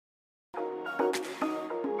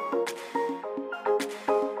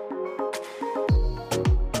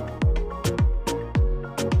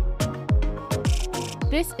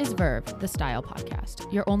This is Verve, the Style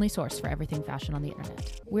Podcast, your only source for everything fashion on the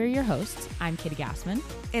internet. We're your hosts. I'm Katie Gassman.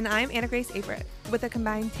 And I'm Anna Grace Averett. With a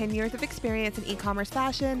combined 10 years of experience in e-commerce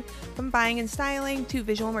fashion, from buying and styling to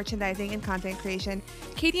visual merchandising and content creation,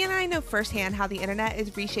 Katie and I know firsthand how the internet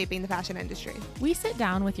is reshaping the fashion industry. We sit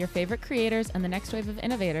down with your favorite creators and the next wave of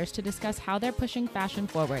innovators to discuss how they're pushing fashion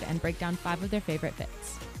forward and break down 5 of their favorite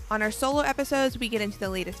fits. On our solo episodes, we get into the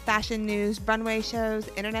latest fashion news, runway shows,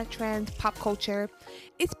 internet trends, pop culture.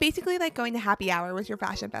 It's basically like going to happy hour with your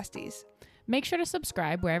fashion besties. Make sure to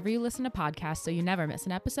subscribe wherever you listen to podcasts so you never miss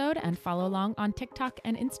an episode, and follow along on TikTok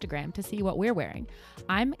and Instagram to see what we're wearing.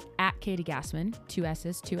 I'm at Katie Gassman, 2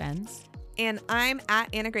 S's, 2 N's. And I'm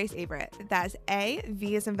at Anna Grace Averett. That's A,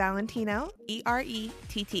 V as in Valentino,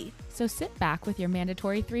 E-R-E-T-T. So sit back with your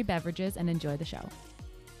mandatory 3 beverages and enjoy the show.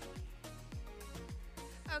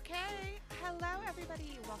 Okay, hello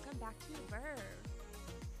everybody. Welcome back to Verve.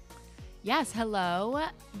 Yes, hello.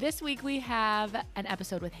 This week we have an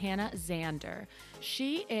episode with Hannah Zander.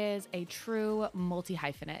 She is a true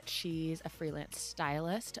multi-hyphenate. She's a freelance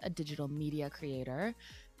stylist, a digital media creator,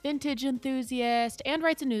 vintage enthusiast, and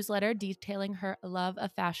writes a newsletter detailing her love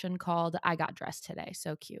of fashion called I Got Dressed Today.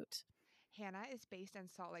 So cute. Hannah is based in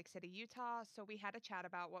Salt Lake City, Utah, so we had a chat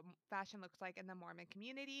about what fashion looks like in the Mormon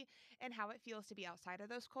community and how it feels to be outside of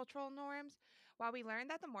those cultural norms. While we learned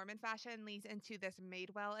that the Mormon fashion leads into this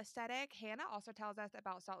made-well aesthetic, Hannah also tells us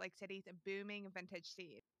about Salt Lake City's booming vintage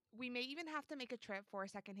scene. We may even have to make a trip for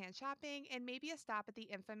secondhand shopping and maybe a stop at the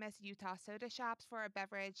infamous Utah soda shops for a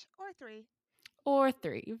beverage or 3. Or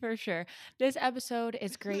 3, for sure. This episode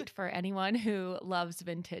is great for anyone who loves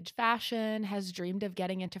vintage fashion, has dreamed of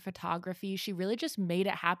getting into photography. She really just made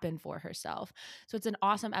it happen for herself. So it's an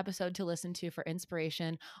awesome episode to listen to for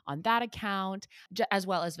inspiration on that account, as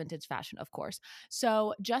well as vintage fashion, of course.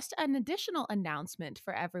 So just an additional announcement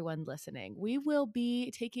for everyone listening. We will be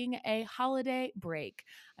taking a holiday break.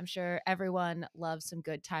 I'm sure everyone loves some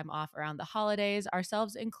good time off around the holidays,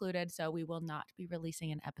 ourselves included. So we will not be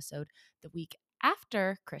releasing an episode the week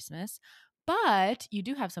after Christmas, but you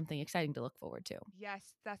do have something exciting to look forward to. Yes,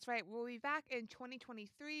 that's right. We'll be back in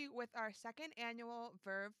 2023 with our second annual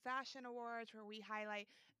Verve Fashion Awards, where we highlight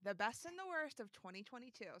the best and the worst of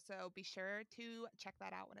 2022. So be sure to check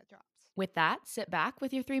that out when it drops. With that, sit back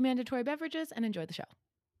with your 3 mandatory beverages and enjoy the show.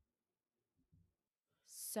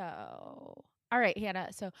 So, all right, Hannah.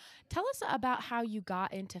 So tell us about how you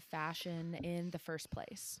got into fashion in the first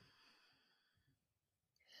place.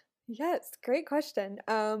 Yes, great question.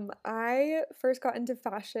 I first got into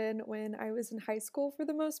fashion when I was in high school for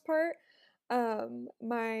the most part.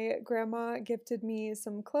 My grandma gifted me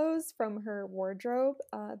some clothes from her wardrobe.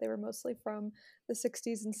 They were mostly from the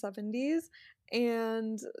 60s and 70s.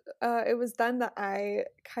 And it was then that I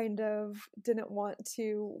kind of didn't want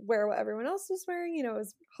to wear what everyone else was wearing. You know, it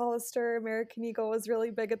was Hollister, American Eagle was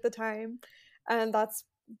really big at the time. And that's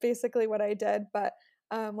basically what I did. But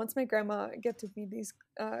once my grandma gifted me these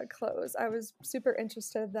clothes, I was super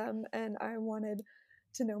interested in them and I wanted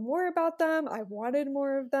to know more about them. I wanted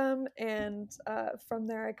more of them. And from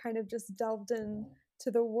there, I kind of just delved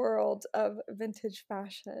into the world of vintage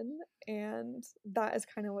fashion. And that is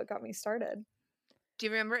kind of what got me started. Do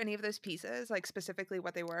you remember any of those pieces, like specifically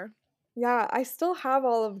what they were? Yeah, I still have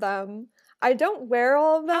all of them. I don't wear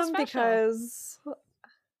all of them because...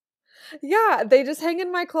 Yeah, they just hang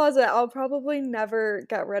in my closet. I'll probably never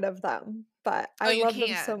get rid of them, but I love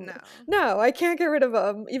them so much. No, I can't get rid of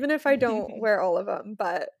them, even if I don't wear all of them.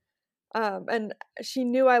 But and she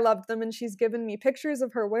knew I loved them, and she's given me pictures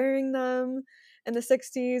of her wearing them in the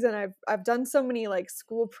 60s, and I've done so many like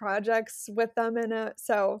school projects with them in it.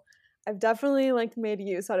 So I've definitely like made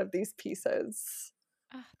use out of these pieces.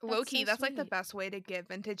 Low key, that's like the best way to get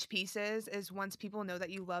vintage pieces is once people know that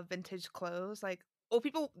you love vintage clothes. Like,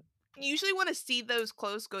 people usually want to see those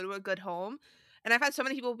clothes go to a good home. And I've had so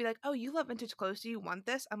many people be like, oh, you love vintage clothes. Do you want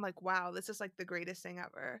this? I'm like, wow, this is like the greatest thing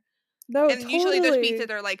ever. No, and totally. Usually those pieces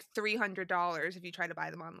are like $300 if you try to buy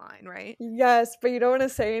them online, right? Yes, but you don't want to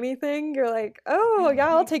say anything. You're like, oh, yeah,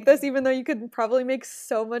 I'll take this, even though you could probably make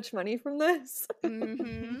so much money from this.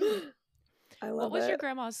 Mm-hmm. I love it. What was your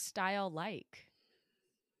grandma's style like?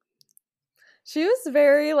 She was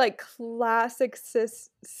very like classic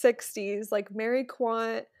 60s, like Mary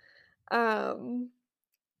Quant,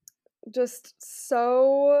 just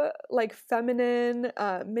so like feminine,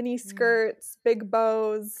 mini skirts, big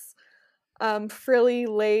bows, frilly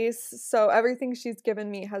lace. So everything she's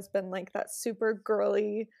given me has been like that super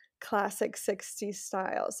girly classic 60s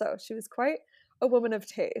style. So she was quite a woman of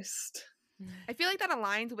taste. I feel like that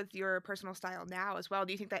aligns with your personal style now as well.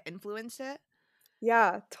 Do you think that influenced it?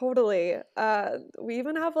 Yeah, totally. We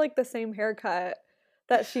even have like the same haircut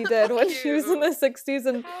that she How did when she was in the cute. 60s,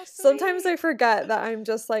 and How sometimes I sweet. forget that I'm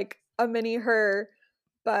just like a mini her.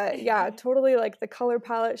 But yeah, totally like the color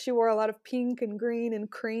palette. She wore a lot of pink and green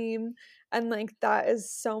and cream, and like that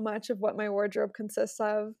is so much of what my wardrobe consists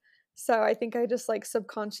of. So I think I just like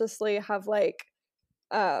subconsciously have like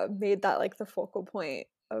made that like the focal point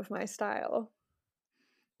of my style.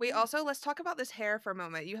 Wait, also, let's talk about this hair for a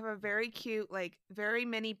moment. You have a very cute, like, very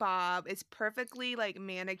mini bob. It's perfectly, like,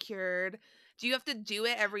 manicured. Do you have to do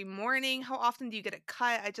it every morning? How often do you get it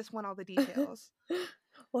cut? I just want all the details.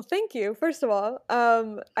 Well, thank you. First of all,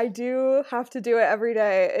 I do have to do it every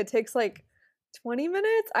day. It takes like 20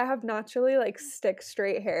 minutes. I have naturally like stick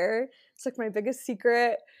straight hair. It's like my biggest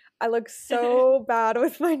secret. I look so bad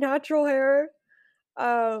with my natural hair.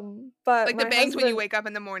 But Like, the my bangs when you husband, wake up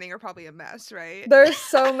in the morning are probably a mess, right? they're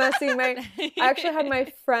so messy. I actually had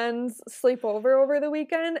my friends sleep over the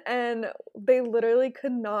weekend, and they literally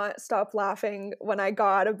could not stop laughing when I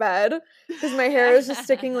got out of bed because my hair was just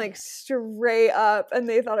sticking like straight up, and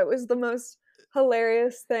they thought it was the most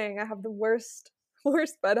hilarious thing. I have the worst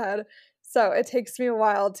worst bedhead. So it takes me a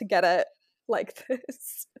while to get it like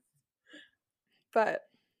this. But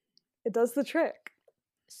it does the trick.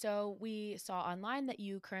 So we saw online that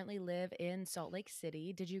you currently live in Salt Lake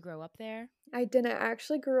City. Did you grow up there? I didn't. I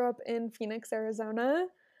actually grew up in Phoenix, Arizona,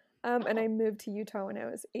 and I Oh. moved to Utah when I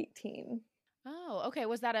was 18. Oh, okay.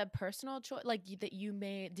 Was that a personal choice like that you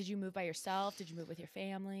made? Did you move by yourself? Did you move with your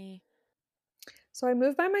family? So I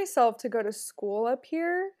moved by myself to go to school up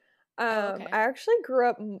here. Oh, okay. I actually grew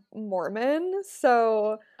up Mormon.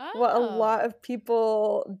 So what a lot Oh. of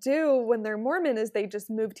people do when they're Mormon is they just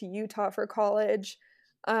move to Utah for college,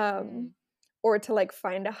 um, Mm. or to like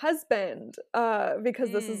find a husband,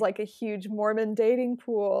 because this is Mm. like a huge Mormon dating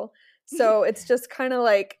pool. So it's just kind of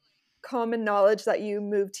like common knowledge that you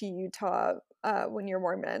move to Utah when you're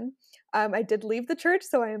Mormon. I did leave the church,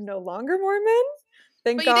 so I am no longer Mormon.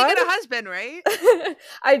 Thank But you did God. get a husband, right?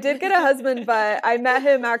 I did get a husband, but I met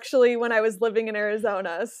him actually when I was living in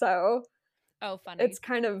Arizona, so Oh, funny. it's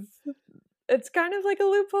kind of it's kind of like a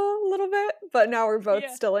loophole a little bit, but now we're both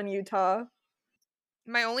Yeah. still in Utah.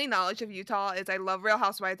 My only knowledge of Utah is I love Real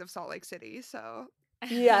Housewives of Salt Lake City, so.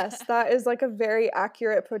 Yes, that is like a very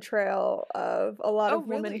accurate portrayal of a lot Oh, of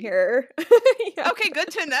women really? here. Yeah. Okay, good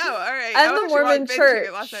to know. All right. I And was the actually Mormon binging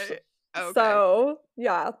it last church. night. Oh, okay. So,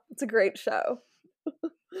 yeah, it's a great show.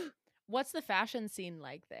 What's the fashion scene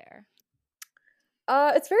like there?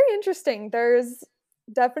 It's very interesting. There's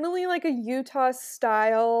definitely like a Utah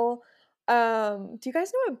style. Do you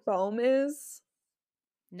guys know what Bohm is?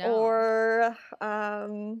 No. Or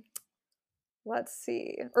let's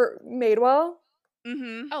see, or Madewell.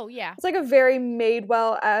 Mm-hmm. Oh, yeah. It's like a very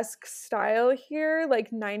Madewell-esque style here,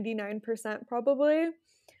 like 99% probably.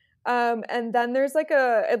 And then there's like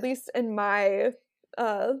a, at least in my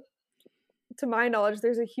uh to my knowledge,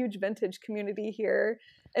 there's a huge vintage community here.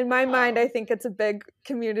 In my mind, I Oh. think it's a big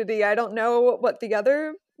community. I don't know what the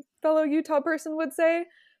other fellow Utah person would say,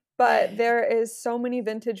 but there is so many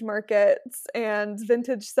vintage markets and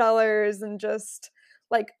vintage sellers and just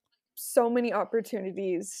like so many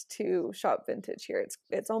opportunities to shop vintage here.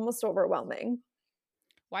 It's almost overwhelming.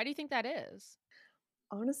 Why do you think that is?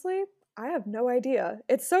 Honestly, I have no idea.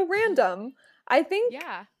 It's so random. I think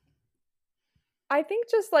Yeah. I think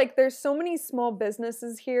just like there's so many small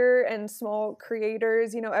businesses here and small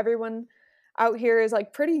creators, everyone out here is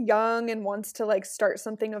like pretty young and wants to like start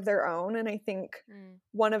something of their own. And I think Mm.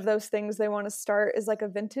 one of those things they want to start is like a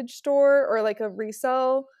vintage store or like a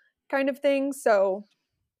resale kind of thing. So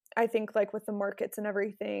I think like with the markets and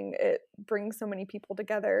everything, it brings so many people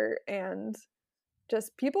together, and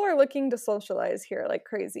just people are looking to socialize here like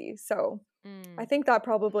crazy. So I Mm. think that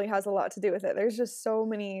probably has a lot to do with it. There's just so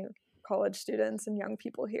many college students and young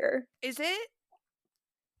people here. Is it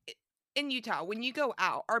in Utah, when you go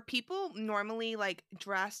out, are people normally like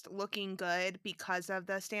dressed looking good because of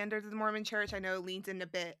the standards of the Mormon church? I know it leans in a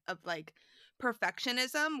bit of like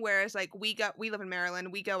perfectionism, whereas like we live in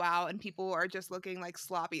Maryland, we go out and people are just looking like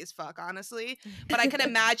sloppy as fuck, honestly. But I can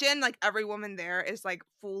imagine like every woman there is like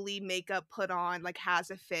fully makeup put on, like has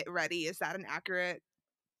a fit ready. Is that an accurate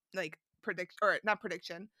like predict or not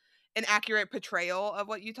prediction, an accurate portrayal of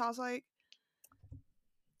what Utah's like?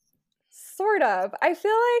 Sort of. I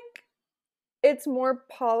feel like it's more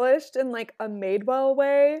polished in like a Madewell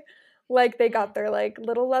way. Like they Mm. got their like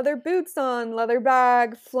little leather boots on, leather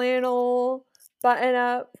bag, flannel, button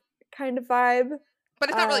up kind of vibe. But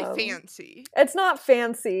it's not really Um fancy. it's not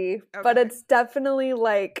fancy, but Okay. it's definitely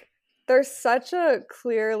like there's such a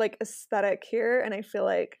clear like aesthetic here, and I feel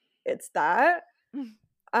like it's that.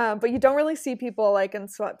 But you don't really see people like in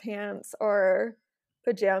sweatpants or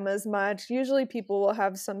pajamas much. Usually people will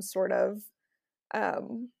have some sort of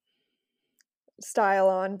um, style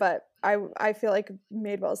on, but I feel like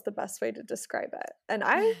Madewell is the best way to describe it. And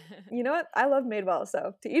you know what? I love Madewell,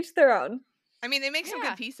 so to each their own. I mean, they make some Yeah.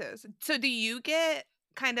 good pieces. So do you get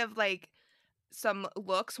kind of like some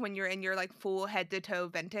looks when you're in your like full head to toe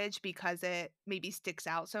vintage because it maybe sticks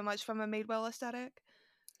out so much from a Madewell aesthetic?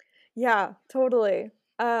 Yeah, totally.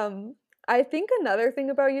 I think another thing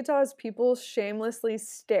about Utah is people shamelessly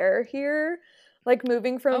stare here. Like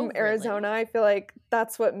moving from Oh, really? Arizona, I feel like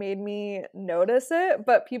that's what made me notice it.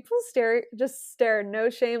 But people just stare, no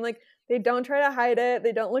shame. Like they don't try to hide it,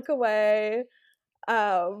 they don't look away.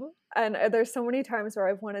 And there's so many times where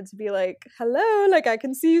I've wanted to be like, hello, like I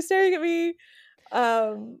can see you staring at me.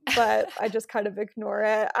 But I just kind of ignore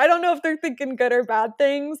it. I don't know if they're thinking good or bad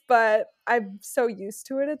things, but I'm so used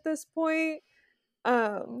to it at this point.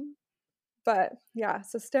 Um, but yeah,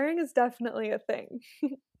 so staring is definitely a thing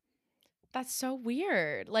That's so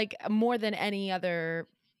weird. Like more than any other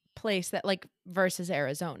place that like versus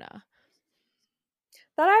Arizona.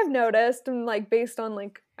 that I've noticed, and like based on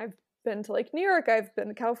like I've been to like New York, I've been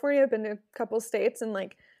to California, I've been to a couple states, and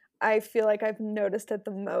like I feel like I've noticed it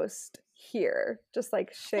the most here. Just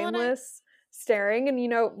like Well, and I shameless staring,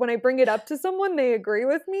 and when I bring it up to someone, they agree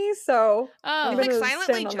with me, so I'm It's like oh, gonna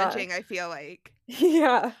silently stand on that. judging, I feel like.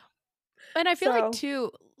 Yeah. and I feel like So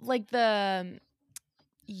too like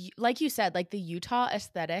like you said, like the Utah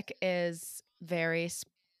aesthetic is very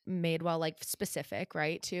Madewell like specific,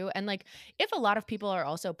 right? Too. And like if a lot of people are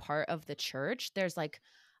also part of the church, there's like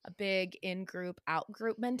a big in group, out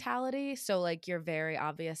group mentality. So like you're very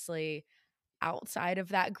obviously outside of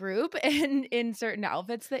that group and in certain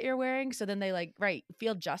outfits that you're wearing. So then they like, right,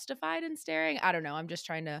 feel justified in staring. I don't know. I'm just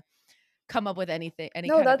trying to come up with any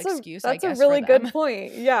no, kind of that's a excuse, I that's a guess, for really good them.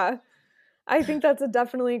 point. Yeah. I think that's a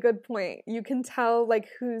definitely good point. You can tell like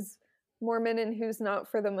who's Mormon and who's not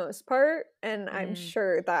for the most part, and I'm Mm.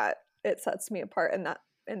 sure that it sets me apart in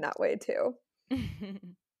that way too.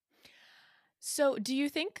 So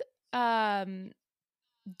um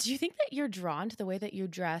do you think that you're drawn to the way that you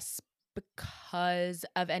dress because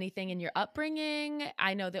of anything in your upbringing?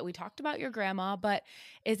 I know that we talked about your grandma, but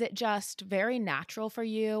is it just very natural for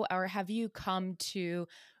you, or have you come to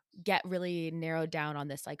get really narrowed down on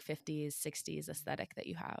this like 50s, 60s aesthetic that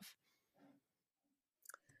you have?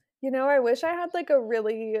 I wish I had like a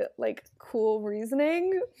really like cool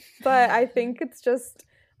reasoning, but I think it's just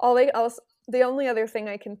all they else the only other thing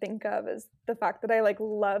I can think of is the fact that I like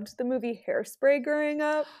loved the movie Hairspray growing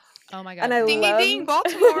up, Oh my and God, I Ding ding love. ding, loved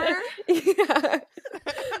Baltimore. yeah.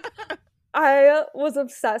 I was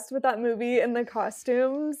obsessed with that movie and the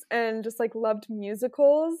costumes and just like loved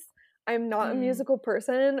musicals. I'm not a Mm, musical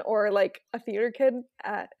person or like a theater kid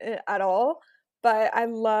at all, but I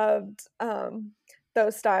loved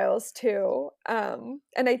those styles too. And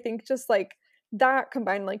I think just like that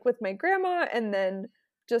combined like with my grandma and then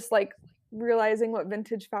just like realizing what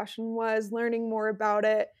vintage fashion was, learning more about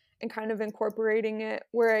it and kind of incorporating it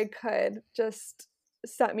where I could just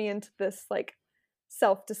set me into this like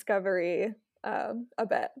self discovery a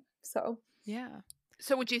bit. So, yeah.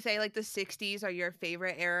 So would you say like the 60s are your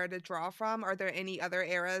favorite era to draw from? Are there any other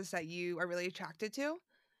eras that you are really attracted to?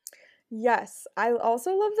 yes, I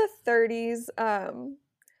also love the 30s.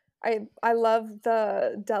 I love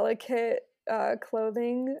the delicate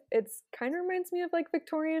clothing. It's kind of reminds me of like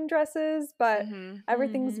Victorian dresses, but Mhm.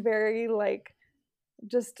 everything's Hmm. very like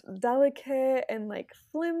just delicate and like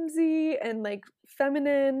flimsy and like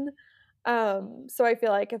feminine. So I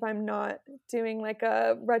feel like if I'm not doing like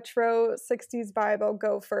a retro 60s vibe, I'll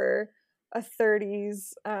go for a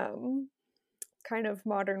 30s kind of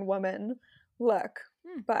modern woman look.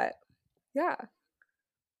 Hmm. But yeah.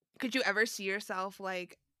 Could you ever see yourself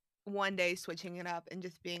like one day switching it up and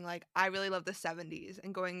just being like, I really love the 70s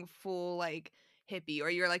and going full like hippie, or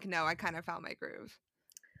you're like, no, I kind of found my groove?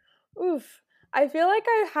 Oof. I feel like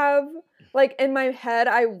I have like in my head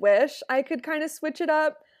I wish I could kind of switch it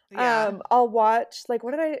up. Yeah. I'll watch like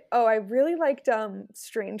what did I really liked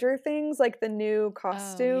Stranger Things, like the new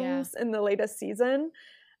Oh yeah. costumes in the latest season.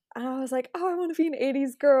 And I was like, "Oh, I want to be an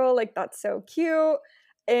 80s girl. Like that's so cute."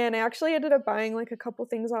 And I actually ended up buying like a couple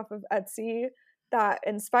things off of Etsy that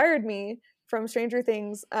inspired me from Stranger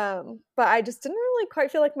Things. But I just didn't really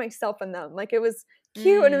quite feel like myself in them. Like it was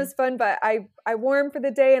cute and it Mm. was fun, but I wore them for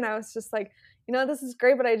the day and I was just like, this is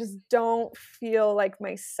great, but I just don't feel like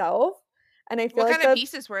myself. And I feel What like kind of that's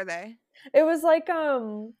pieces were they?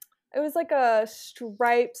 it was like a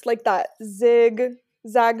striped like that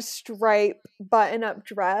zag stripe button up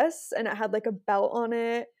dress and it had like a belt on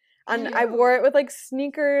it. And I wore Cute. it with like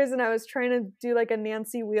sneakers and I was trying to do like a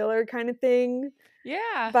Nancy Wheeler kind of thing.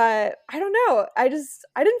 Yeah. But I don't know. I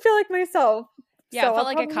didn't feel like myself. Yeah, it So I'll felt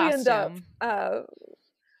like a probably end up costume.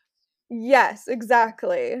 yes,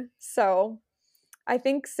 exactly. So I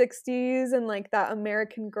think 60s and like that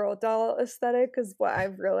American Girl doll aesthetic is what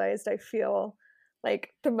I've realized I feel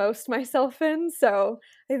like the most myself in. So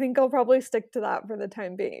I think I'll probably stick to that for the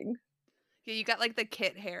time being. Yeah, you got like the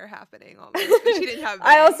kit hair happening almost, but she didn't have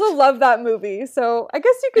I also bangs. love that movie. So I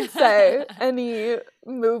guess you could say any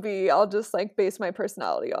movie I'll just like base my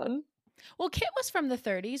personality on. Well, Kit was from the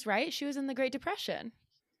 30s, right? She was in the Great Depression.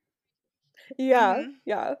 Yeah, Mhm.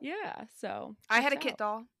 yeah. Yeah, so I had checks a kit out.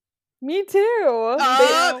 doll. Me too. Me They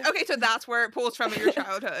too. Okay, so that's where it pulls from in your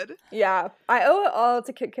childhood. yeah, I owe it all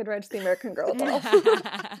to Kit Kid Ranch, the American Girl doll.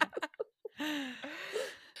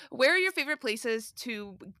 Where are your favorite places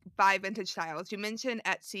to buy vintage styles? You mentioned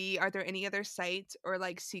Etsy. Are there any other sites or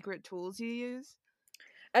like secret tools you use?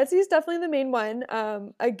 Etsy's definitely the main one.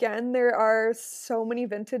 Again, there are so many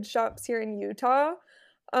vintage shops here in Utah.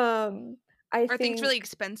 I Are things think really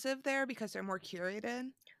expensive there because they're more curated?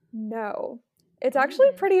 no, it's actually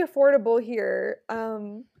Mm. pretty affordable here.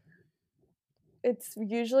 It's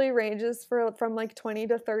usually ranges from like $20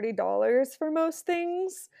 to $30 for most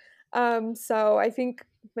things. So I think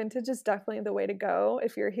vintage is definitely the way to go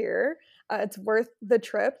if you're here. It's worth the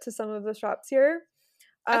trip to some of the shops here.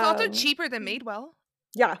 It's also Um, cheaper than Madewell.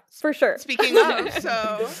 yeah, S- for sure. Speaking of,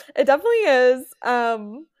 so It definitely is.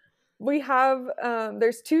 We have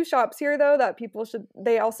there's two shops here though that people should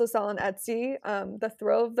they also sell on Etsy. The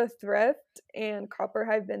Thrill of the Thrift and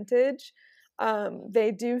Copperhive Vintage.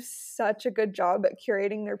 They do such a good job at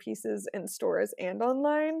curating their pieces in stores and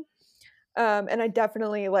online. And I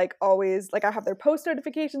definitely like always like I have their post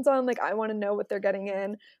notifications on. Like I want to know what they're getting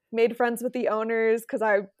in. Made friends with the owners because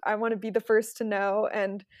I want to be the first to know.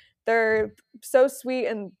 And they're so sweet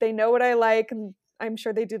and they know what I like. And I'm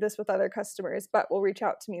sure they do this with other customers, but will reach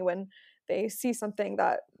out to me when they see something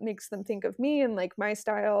that makes them think of me and like my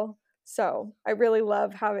style. So I really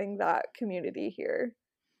love having that community here.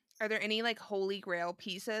 are there any like holy grail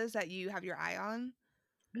pieces that you have your eye on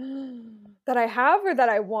That I have or that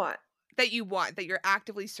I want. that you want, that you're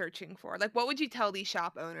actively searching for? Like, what would you tell these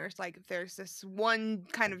shop owners? Like, there's this one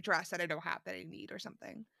kind of dress that I don't have that I need or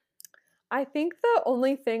something. I think the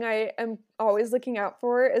only thing I am always looking out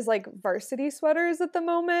for is like varsity sweaters at the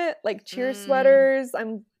moment, like cheer Mm. sweaters.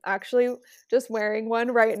 I'm actually just wearing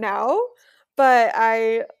one right now, but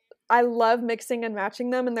I love mixing and matching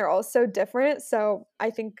them and they're all so different. So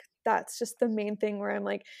I think that's just the main thing where I'm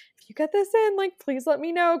like, if you get this in, like please let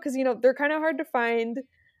me know because you know they're kind of hard to find,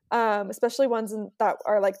 especially ones that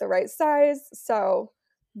are like the right size. So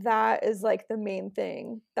that is like the main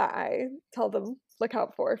thing that I tell them look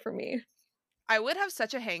out for me. I would have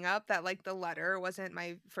such a hang up that like the letter wasn't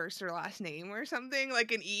my first or last name or something,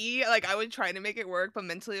 like an E. Like I would try to make it work, but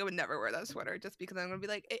mentally I would never wear that sweater just because I'm gonna be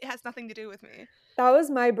like, it has nothing to do with me. That was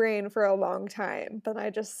my brain for a long time, but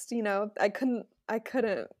I just, I couldn't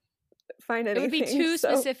find It would be anything. too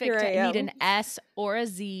So specific here I to need am. an S or a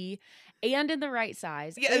Z and in the right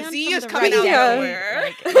size Yeah, a and Z from is the coming right out of Yeah. decade. nowhere.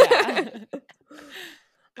 Like, yeah.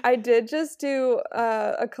 I did just do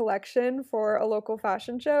a collection for a local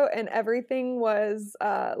fashion show, and everything was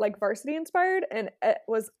like varsity inspired, and it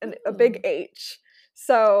was a big Ooh. H.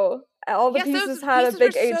 So all the Yes, pieces those had a pieces were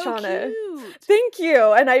big H so on it. cute. Thank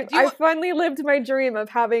you. And Do I you finally lived my dream of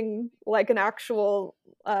having like an actual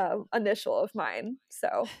initial of mine.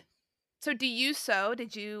 So so do you sew?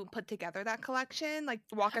 Did you put together that collection? Like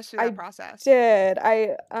walk us through that I process. did.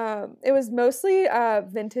 It was mostly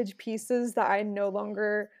vintage pieces that I no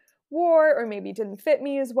longer wore or maybe didn't fit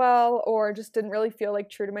me as well or just didn't really feel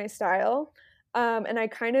like true to my style. And I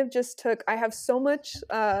kind of just took I have so much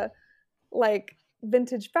like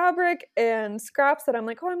vintage fabric and scraps that I'm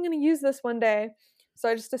like, "Oh, I'm going to use this one day." So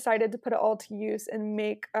I just decided to put it all to use and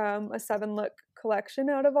make a 7-look collection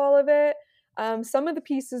out of all of it. Some of the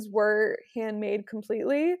pieces were handmade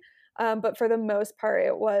completely, but for the most part,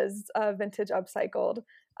 it was vintage upcycled,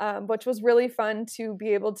 which was really fun to be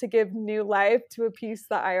able to give new life to a piece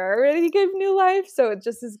that I already gave new life. So it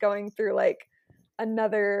just is going through like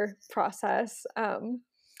another process.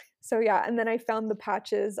 So yeah, and then I found the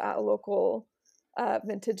patches at a local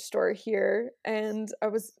vintage store here, and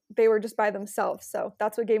they were just by themselves. So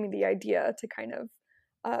that's what gave me the idea to kind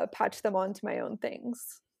of patch them onto my own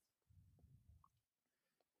things.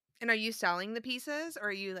 And are you selling the pieces or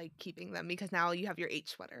are you like keeping them because now you have your H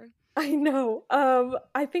sweater? I know.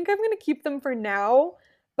 I think I'm gonna keep them for now,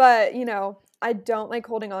 but I don't like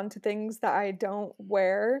holding on to things that I don't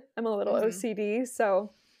wear. I'm a little Hmm. OCD,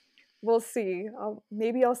 so we'll see.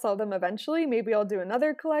 Maybe I'll sell them eventually. Maybe I'll do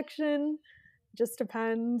another collection. Just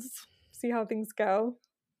depends. see how things go.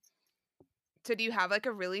 So do you have like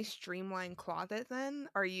a really streamlined closet then?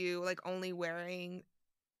 Are you like only wearing,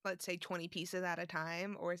 let's say, 20 pieces at a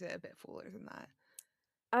time, or is it a bit fuller than that?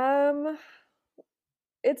 Um,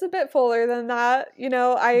 it's a bit fuller than that. You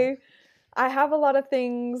know, I have a lot of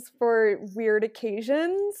things for weird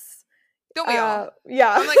occasions. Don't we all?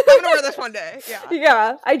 Yeah. I'm like, I'm gonna wear this one day. Yeah.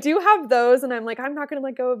 Yeah, I do have those, and I'm like, I'm not gonna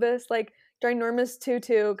let go of this like ginormous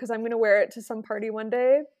tutu because I'm gonna wear it to some party one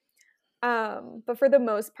day. But for the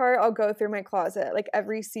most part, I'll go through my closet like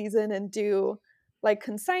every season and do like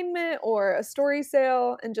consignment or a story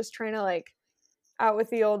sale and just trying to like out with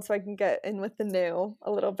the old so I can get in with the new,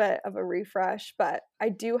 a little bit of a refresh. But I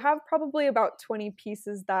do have probably about 20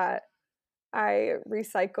 pieces that I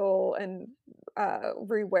recycle and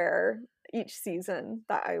rewear each season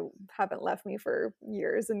that I haven't left me for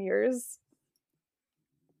years and years.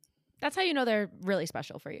 That's how you know they're really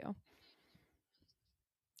special for you.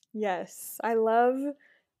 Yes, I love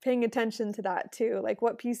paying attention to that too. Like,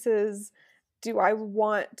 what pieces do I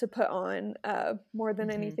want to put on more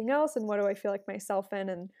than anything else, and what do I feel like myself in?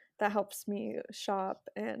 And that helps me shop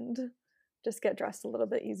and just get dressed a little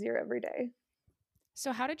bit easier every day.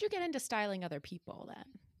 So how did you get into styling other people then?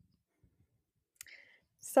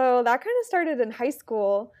 So that kind of started in high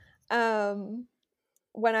school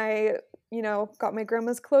when I, got my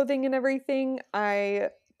grandma's clothing and everything. I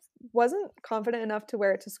wasn't confident enough to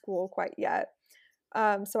wear it to school quite yet.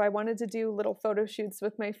 So I wanted to do little photo shoots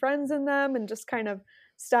with my friends in them and just kind of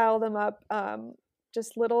style them up.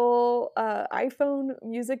 Just little iPhone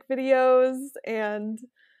music videos and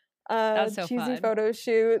That's so cheesy fun. photo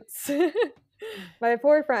shoots. My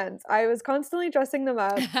poor friends. I was constantly dressing them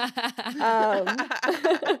up.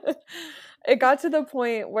 It got to the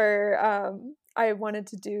point where I wanted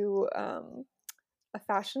to do a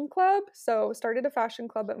fashion club. So started a fashion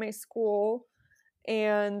club at my school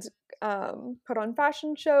and put on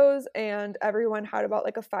fashion shows, and everyone had about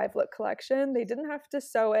like a 5-look collection. They didn't have to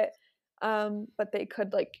sew it, but they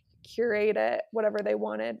could like curate it whatever they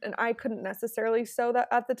wanted, and I couldn't necessarily sew that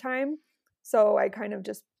at the time, so I kind of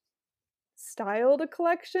just styled a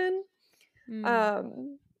collection.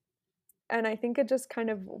 um, and I think it just kind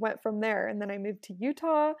of went from there. And then I moved to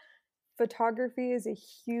Utah. Photography is a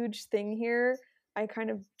huge thing here. I kind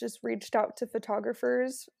of just reached out to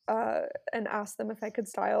photographers and asked them if I could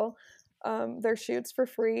style their shoots for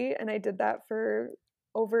free, and I did that for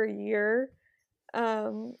over a year.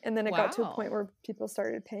 And then it got to a point Wow. where people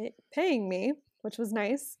started paying me, which was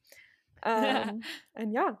nice. And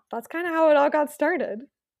yeah, that's kind of how it all got started.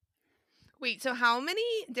 Wait, so how many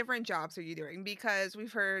different jobs are you doing? Because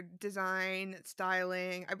we've heard design,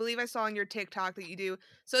 styling. I believe I saw on your TikTok that you do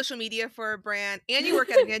social media for a brand and you work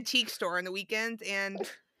at an antique store on the weekends and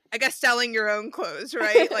I guess selling your own clothes,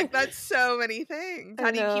 right? Like that's so many things. I How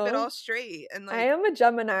do you keep it know. all straight? And I like, am a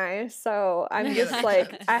Gemini, so I'm yeah, that just makes like,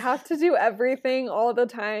 sense. I have to do everything all the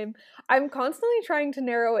time. I'm constantly trying to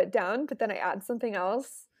narrow it down, but then I add something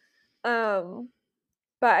else. Um,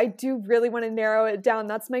 but I do really want to narrow it down.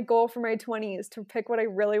 That's my goal for my 20s, to pick what I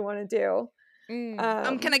really want to do. Can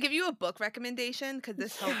I give you a book recommendation? Because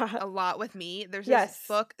this helped Yeah. a lot with me. There's this Yes.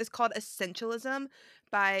 book. It's called Essentialism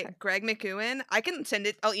by Okay. Greg McEwen. I can send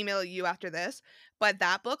it. I'll email you after this. But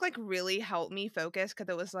that book like really helped me focus because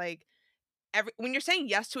it was like when you're saying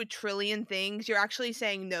yes to a trillion things, you're actually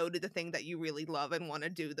saying no to the thing that you really love and want to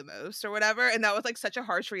do the most or whatever. And that was like such a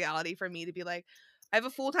harsh reality for me to be like, I have a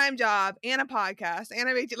full-time job and a podcast and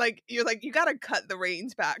I make like you're like you gotta cut the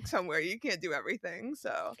reins back somewhere. You can't do everything.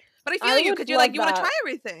 So but I feel I you would because you're like love you want to try that.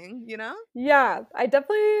 everything, you know? Yeah, I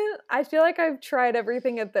feel like I've tried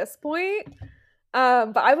everything at this point.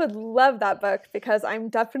 But I would love that book because I'm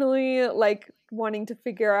definitely like wanting to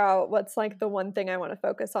figure out what's like the one thing I want to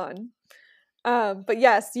focus on. But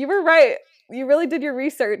yes, you were right. You really did your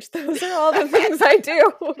research. Those are all the things I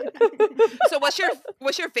do. So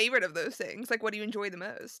what's your favorite of those things? Like what do you enjoy the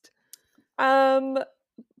most? um,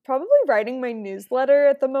 Probably writing my newsletter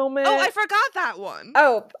at the Oh, I moment. forgot that one.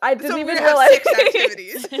 Oh, I didn't So we even have realize. 6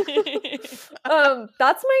 activities.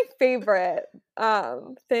 That's my favorite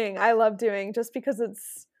thing I love doing just because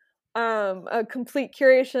it's a complete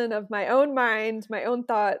curation of my own mind, my own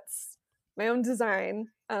thoughts, my own design,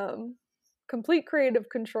 complete creative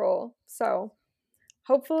control. So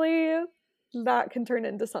hopefully that can turn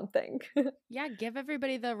into something. Yeah, give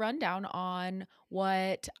everybody the rundown on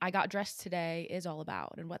what I Got Dressed Today is all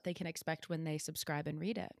about and what they can expect when they subscribe and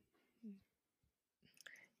read it.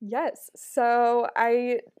 Yes. So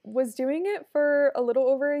I was doing it for a little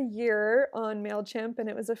over a year on MailChimp, and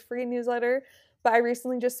it was a free newsletter. But I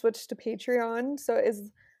recently just switched to Patreon. So it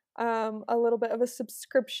is a little bit of a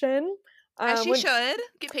subscription. As she When should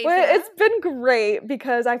get paid for Well, that. it's been great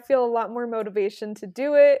because I feel a lot more motivation to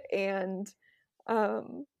do it, and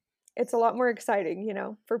um, it's a lot more exciting,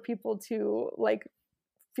 for people to like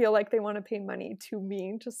feel like they want to pay money to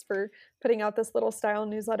me just for putting out this little style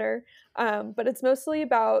newsletter. But it's mostly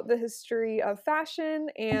about the history of fashion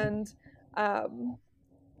and um,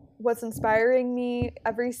 what's inspiring me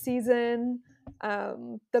every season,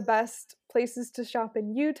 the best places to shop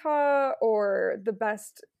in Utah, or the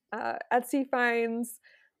best Etsy finds,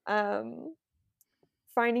 um,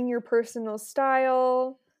 finding your personal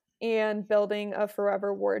style, and building a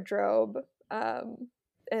forever wardrobe, um,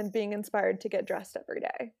 and being inspired to get dressed every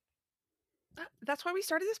day. That's why we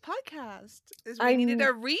started this podcast. Is we I needed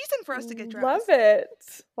a reason for us to get love dressed.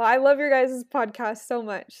 it. Well, I love your guys' podcast so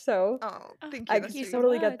much, so Oh, Oh, thank you. I That's thank you sweet. so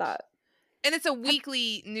totally get much. that. And it's a Have-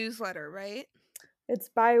 weekly newsletter, right? It's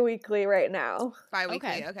bi-weekly right now. Bi-weekly.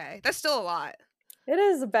 Okay. Okay. That's still a lot. It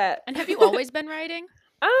is a bit. And have you always been writing?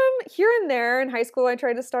 Here and there. In high school, I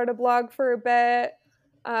tried to start a blog for a bit,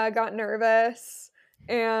 got nervous,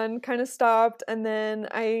 and kind of stopped. And then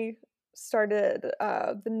I started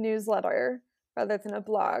the newsletter rather than a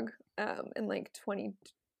blog in like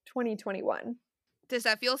 2021. Does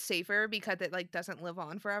that feel safer because it like doesn't live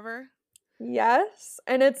on forever? Yes,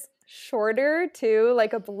 and it's shorter too.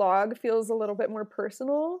 Like a blog feels a little bit more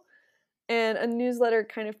personal, and a newsletter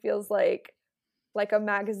kind of feels like a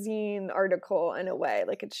magazine article in a way.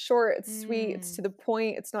 Like it's short, it's sweet, it's to the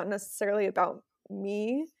point. It's not necessarily about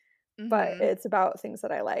me, but Mm-hmm. it's about things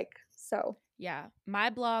that I like. So Yeah, my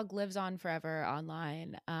blog lives on forever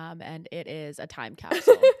online, and it is a time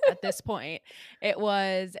capsule at this point. It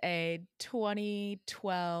was a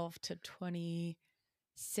 2012 to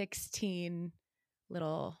 2016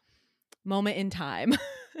 little moment in time.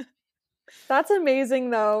 that's amazing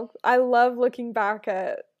though. I love looking back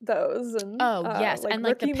at those, and Oh, yes, like and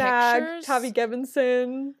like the Rookie Mag, Tavi pictures.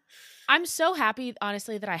 Gevinson. I'm so happy,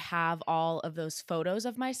 honestly, that I have all of those photos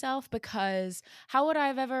of myself, because how would I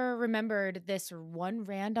have ever remembered this one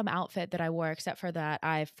random outfit that I wore, except for that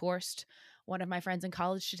I forced one of my friends in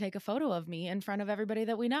college to take a photo of me in front of everybody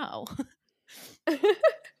that we know.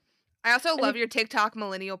 I also And love your TikTok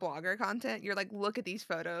millennial blogger content. You're like, look at these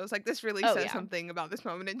photos. Like this really Oh, says yeah. something about this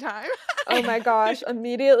moment in time. oh my gosh,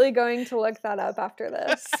 immediately going to look that up after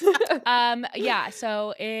this. Yeah,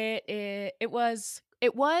 so it was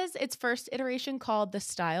its first iteration called the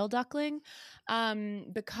Style Duckling,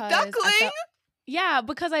 because Duckling.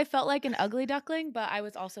 because I felt like an ugly duckling, but I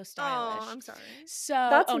was also Oh, stylish. I'm sorry. So,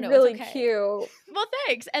 That's oh no, it's really okay. cute. Well,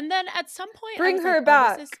 thanks. And then at some point I Bring was her like, oh,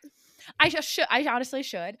 back. this is I just should. I honestly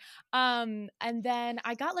should. And then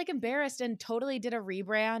I got like embarrassed and totally did a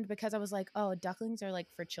rebrand, because I was like, oh, ducklings are like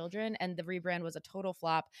for children, and the rebrand was a total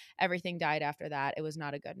flop. Everything died after that. It was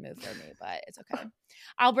not a good move for me, but it's okay.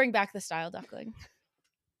 I'll bring back the Style Duckling.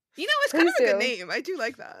 You know, it's kind Please of a good do. name. I do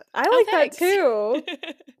like that. I Oh, like that thanks. too.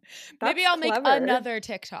 Maybe That's I'll make clever. another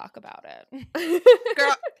TikTok about it.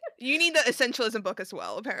 Girl, you need the essentialism book as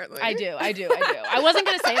well, apparently. I do. I wasn't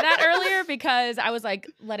going to say that earlier because I was like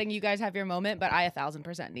letting you guys have your moment, but I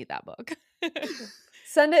 1,000% need that book.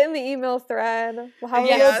 Send it in the email thread. We'll have a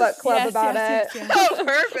Yes, little book club about it. Oh,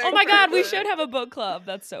 perfect. Oh my God, we perfect. should have a book club.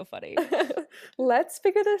 That's so funny. Let's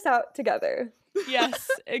figure this out together. Yes,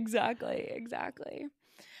 exactly.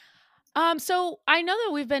 So I know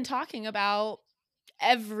that we've been talking about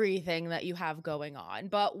everything that you have going on,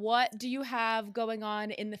 but what do you have going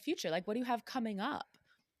on in the future? Like, what do you have coming up?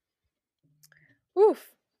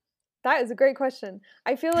 Oof. That is a great question.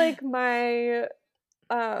 I feel like my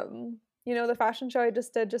the fashion show I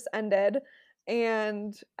just did just ended,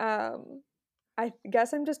 and I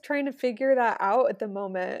guess I'm just trying to figure that out at the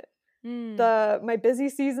moment. My busy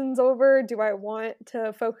season's over. Do I want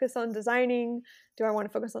to focus on designing? Do I want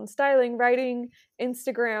to focus on styling, writing,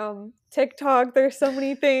 Instagram, TikTok? There's so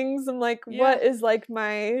many things. I'm like, what is like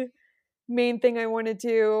my main thing I want to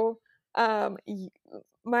do?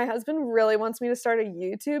 My husband really wants me to start a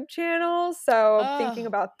YouTube channel, so I'm thinking Oh,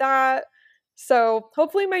 about that. So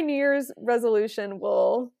hopefully my New Year's resolution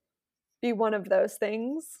will be one of those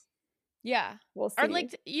things. yeah. We'll see. Or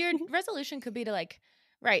like your resolution could be to like,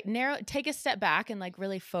 right, take a step back and like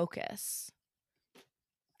really focus.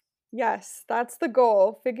 Yes, that's the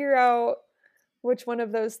goal. Figure out which one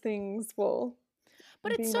of those things will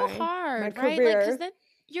But be it's so my hard, right? Like, career. because then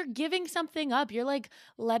you're giving something up. You're like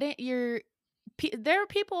letting there are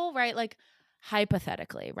people, right? Like,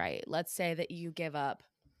 hypothetically, right? Let's say that you give up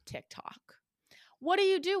TikTok. What do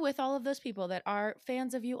you do with all of those people that are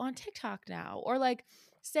fans of you on TikTok now? Or like,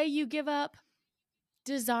 say you give up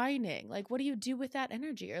designing. Like, what do you do with that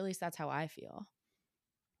energy? Or at least that's how I feel.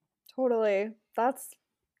 Totally. That's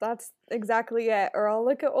That's exactly it. Or I'll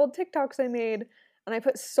look at old TikToks I made and I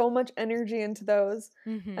put so much energy into those.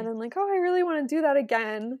 And I'm like, oh, I really want to do that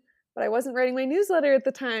again. But I wasn't writing my newsletter at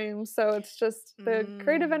the time. So it's just the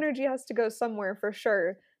creative energy has to go somewhere for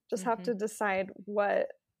sure. Just have to decide what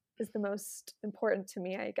is the most important to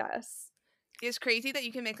me, I guess. It's crazy that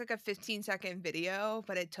you can make like a 15-second video,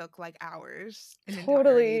 but it took like hours in entirety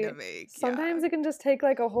Totally. to make. Sometimes it can just take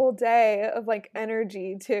like a whole day of like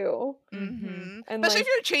energy too. And And especially like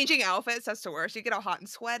if you're changing outfits, that's the worst. You get all hot and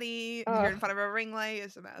sweaty, and you're in front of a ring light.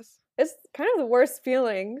 It's a mess. It's kind of the worst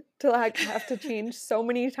feeling to like have to change so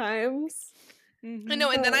many times. I know,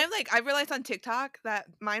 and then I realized on TikTok that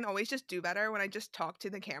mine always just do better when I just talk to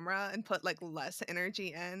the camera and put like less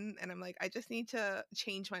energy in, and I'm like, I just need to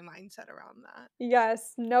change my mindset around that.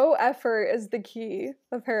 Yes, no effort is the key,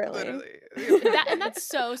 apparently. Literally. And that's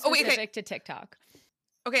so specific to TikTok.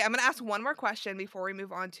 Okay, I'm gonna ask one more question before we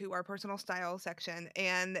move on to our personal style section,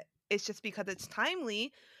 and it's just because it's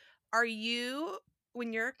timely. Are you,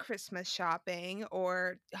 when you're Christmas shopping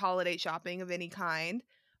or holiday shopping of any kind,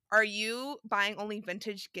 are you buying only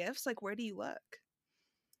vintage gifts? Like, where do you look?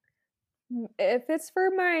 If it's for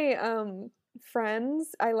my friends,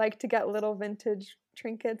 I like to get little vintage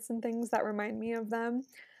trinkets and things that remind me of them.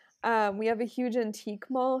 We have a huge antique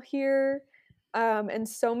mall here, and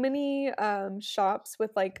so many shops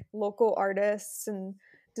with like local artists and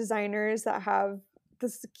designers that have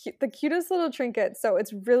the cutest little trinkets. So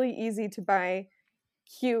it's really easy to buy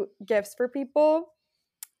cute gifts for people.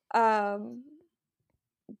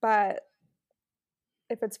 But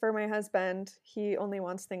if it's for my husband, he only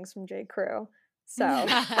wants things from J. Crew. So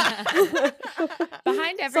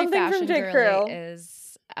behind every fashion girly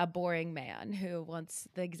is a boring man who wants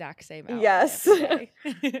the exact same outfit. Yes. Every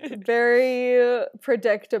day. Very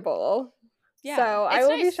predictable. Yeah, so I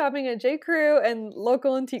will be shopping at J. Crew and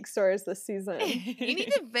local antique stores this season. You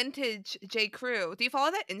need a vintage J. Crew. Do you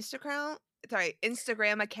follow that Instagram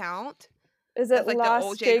account? Is it like Lost the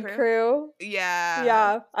old J. Crew? Yeah.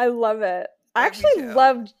 Yeah, I love it. I actually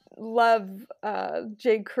love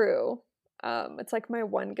J. Crew. It's like my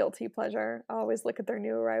one guilty pleasure. I always look at their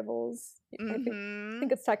new arrivals. I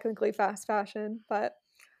think it's technically fast fashion, but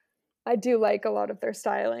I do like a lot of their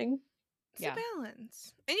styling. It's a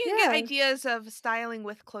balance. And you can get ideas of styling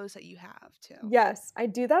with clothes that you have too. Yes, I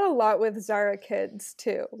do that a lot with Zara Kids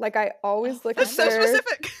too. Like I always look at so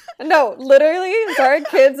specific. No, literally, Zara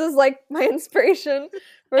Kids is like my inspiration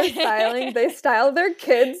for styling. They style their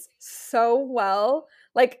kids so well.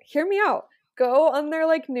 Like, hear me out. Go on their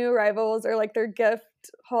like new arrivals or like their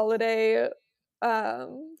gift holiday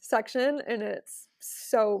section, and it's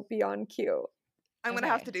so beyond cute. I'm gonna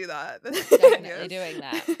have to do that. Definitely doing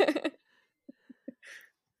that.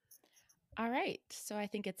 All right, so I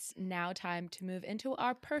think it's now time to move into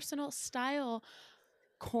our personal style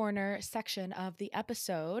corner section of the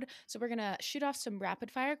episode. So we're going to shoot off some rapid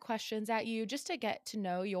fire questions at you just to get to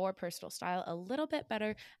know your personal style a little bit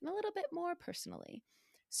better and a little bit more personally.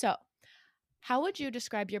 So, how would you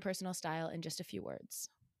describe your personal style in just a few words?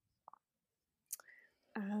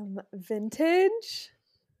 Vintage,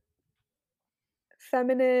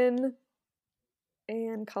 feminine,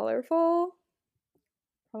 and colorful.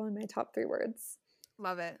 Probably my top 3 words.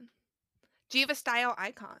 Love it. Do you have a style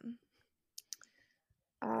icon?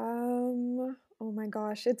 Oh my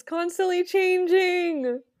gosh, it's constantly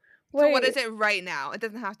changing. So what is it right now? It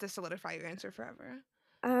doesn't have to solidify your answer forever.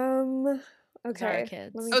 Okay. Zara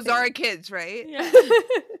Kids. Zara Kids, right? Yeah.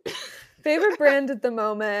 Favorite brand at the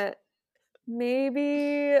moment?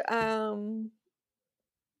 Maybe Anna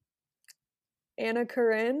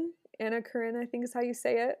Karin. Anna Karin, I think is how you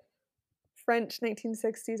say it. French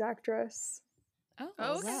 1960s actress.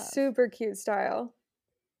 Oh, okay. Super cute style.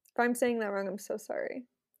 If I'm saying that wrong, I'm so sorry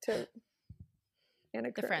to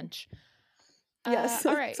Anna Karin. The French. Yes.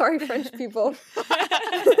 All right. Sorry, French people.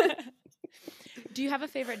 Do you have a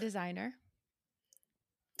favorite designer?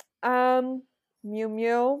 Miu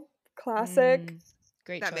Miu. Classic.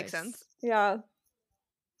 Great That choice. makes sense. Yeah.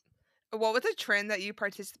 What was a trend that you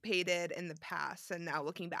participated in the past and now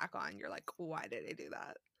looking back on, you're like, why did I do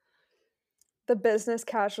that? The business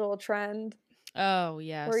casual trend. Oh,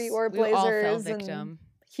 yes. Where you wore blazers and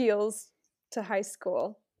heels to high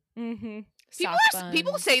school. Mm-hmm.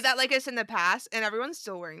 People say that like it's in the past, and everyone's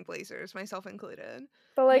still wearing blazers, myself included.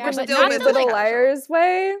 But like in the Little Liars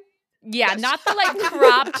way. Yeah, yes. Not the like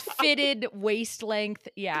cropped, fitted waist length.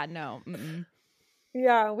 Yeah, no. Mm-mm.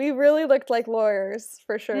 Yeah, we really looked like lawyers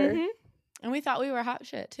for sure. Mm-hmm. And we thought we were hot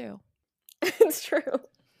shit too. It's true.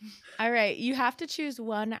 All right, you have to choose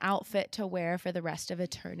one outfit to wear for the rest of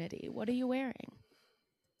eternity. What are you wearing?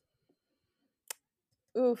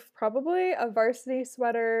 Oof, probably a varsity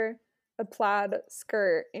sweater, a plaid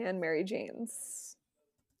skirt, and Mary Jane's.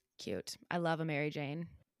 Cute. I love a Mary Jane.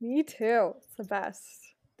 Me too. It's the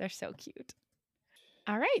best. They're so cute.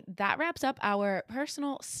 All right, that wraps up our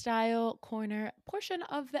personal style corner portion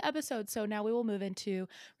of the episode. So now we will move into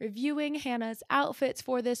reviewing Hannah's outfits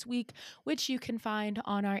for this week, which you can find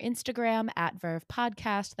on our Instagram at Verve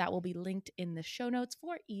Podcast. That will be linked in the show notes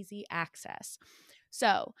for easy access.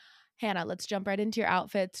 So, Hannah, let's jump right into your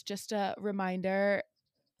outfits. Just a reminder,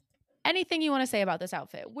 anything you want to say about this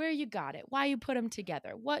outfit, where you got it, why you put them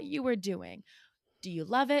together, what you were doing. Do you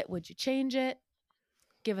love it? Would you change it?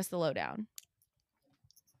 Give us the lowdown.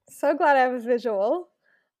 So glad I have a visual.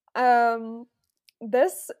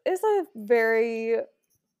 This is a very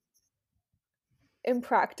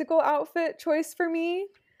impractical outfit choice for me.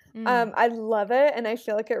 I love it, and I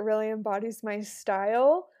feel like it really embodies my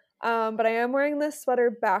style. But I am wearing this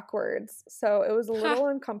sweater backwards, so it was a little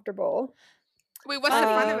uncomfortable. Wait, what's the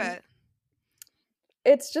front of it?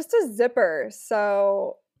 It's just a zipper,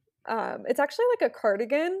 so it's actually like a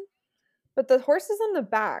cardigan, but the horse is on the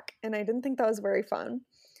back, and I didn't think that was very fun.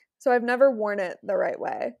 So I've never worn it the right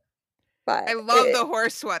way. But I love the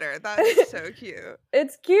horse sweater. That's so cute.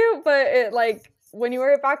 It's cute, but it like when you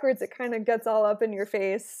wear it backwards, it kind of gets all up in your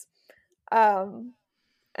face. And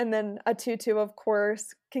then a tutu, of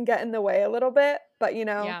course, can get in the way a little bit. But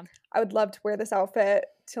I would love to wear this outfit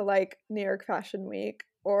to like New York Fashion Week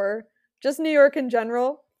or just New York in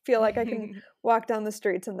general. Feel like I can walk down the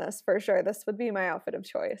streets in this for sure. This would be my outfit of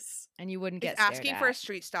choice. And you wouldn't get asking for a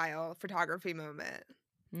street style photography moment.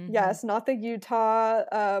 Mm-hmm. Yes, not the Utah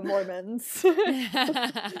Mormons.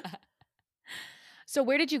 So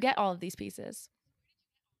where did you get all of these pieces?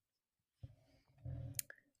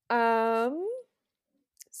 So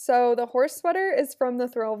the horse sweater is from the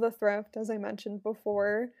Thrill of the Thrift, as I mentioned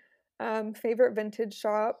before. Favorite vintage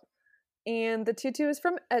shop. And the tutu is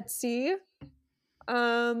from Etsy.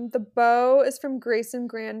 The bow is from Grace and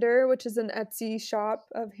Grander, which is an Etsy shop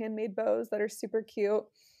of handmade bows that are super cute.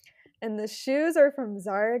 And the shoes are from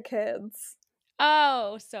Zara Kids.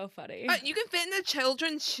 Oh, so funny. You can fit in the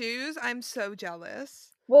children's shoes? I'm so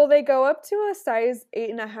jealous. Well, they go up to a size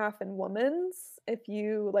 8.5 in women's if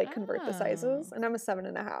you like convert the sizes. And I'm a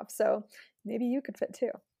 7.5, so maybe you could fit too.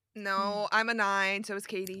 No, I'm a 9, so is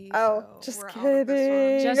Katie. Oh, so just we're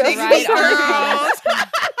kidding. Just right girls.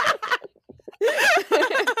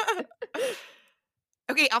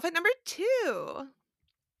 Okay, outfit number 2.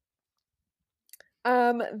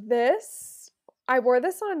 I wore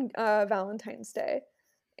this on Valentine's Day,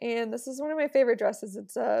 and this is one of my favorite dresses.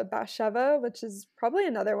 It's a Basheva, which is probably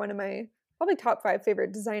another one of my top 5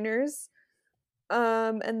 favorite designers.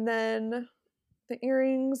 And then the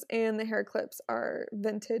earrings and the hair clips are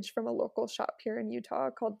vintage from a local shop here in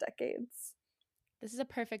Utah called Decades. This is a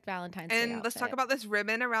perfect Valentine's Day outfit. And let's talk about this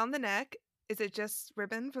ribbon around the neck. Is it just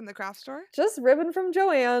ribbon from the craft store? Just ribbon from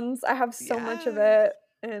Joann's. I have so much of it,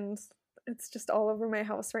 and it's just all over my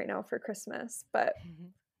house right now for Christmas, but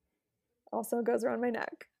also goes around my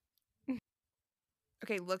neck.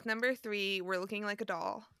 Okay, look number 3. We're looking like a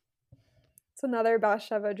doll. It's another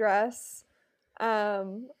Basheva dress.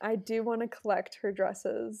 I do want to collect her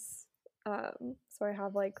dresses. So I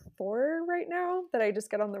have like 4 right now that I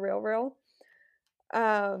just get on the Real.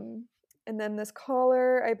 And then this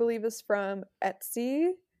collar, I believe, is from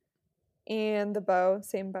Etsy. And the bow,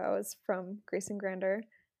 same bow, is from Grace and Grander.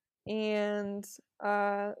 And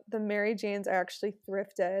the Mary Janes are actually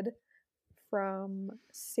thrifted from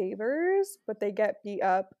Savers, but they get beat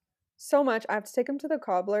up so much. I have to take them to the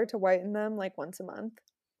cobbler to whiten them like once a month.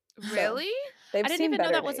 Really? So I didn't even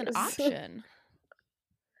know that was an option.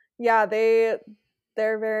 Yeah, they're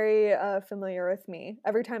very familiar with me.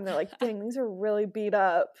 Every time they're like, dang, these are really beat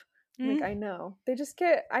up. Like, I know. They just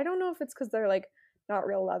get, I don't know if it's because they're like not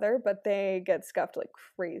real leather, but they get scuffed like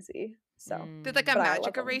crazy. So did like a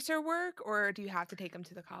magic eraser work, or do you have to take them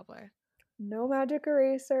to the cobbler? No magic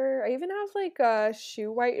eraser. I even have like a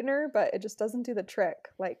shoe whitener, but it just doesn't do the trick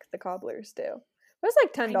like the cobblers do. But it's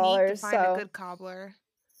like $10. I need to find a good cobbler.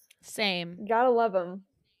 Same. You gotta love them.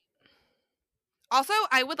 Also,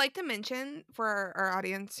 I would like to mention for our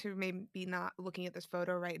audience who may be not looking at this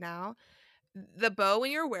photo right now, the bow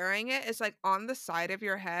when you're wearing it is like on the side of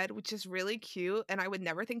your head, which is really cute. And I would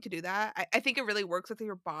never think to do that. I think it really works with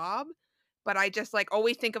your bob, but I just like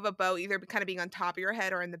always think of a bow either kind of being on top of your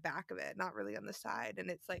head or in the back of it, not really on the side. And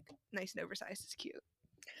it's like nice and oversized. It's cute.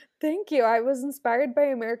 Thank you. I was inspired by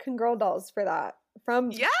American Girl dolls for that. For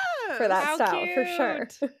that How style, cute. for sure.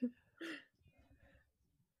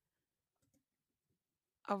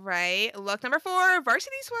 All right. Look number 4,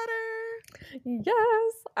 varsity sweater.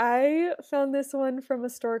 Yes, I found this one from a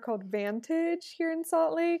store called Vantage here in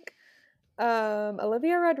Salt Lake.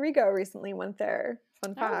 Olivia Rodrigo recently went there.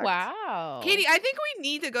 Fun Oh, fact. wow. Katie, I think we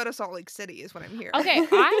need to go to Salt Lake City, is what I'm hearing. Okay,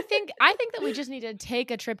 I think that we just need to take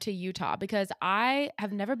a trip to Utah because I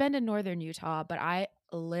have never been to northern Utah, but I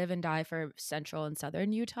live and die for central and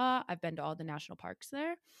southern Utah. I've been to all the national parks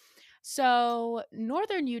there. So,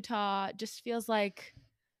 northern Utah just feels like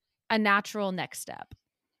a natural next step.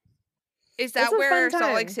 Is It's that a fun where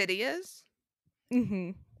Salt Lake time. City is?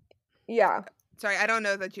 Mhm. Yeah. Sorry, I don't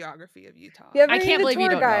know the geography of If Utah. you ever I need can't a believe you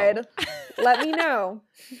tour don't know. guide, let me know.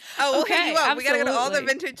 Oh, we'll hit you Okay, up. We gotta go to all the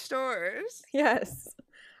absolutely. vintage stores. Yes.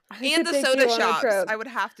 I And could the take soda you on a shops. trip. I would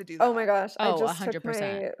have to do Oh my that. gosh. I Oh, just took 100%.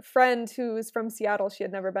 my friend who's from Seattle. She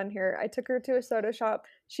had never been here. I took her to a soda shop.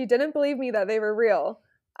 She didn't believe me that they were real,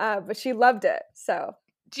 but she loved it. So,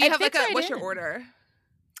 Do you It have like fits a right what's your in. order?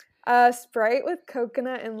 Sprite with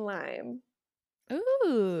coconut and lime. They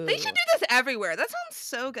Ooh. should do this everywhere. That sounds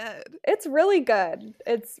so good. It's really good.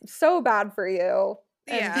 It's so bad for you.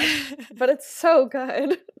 And Yeah. but it's so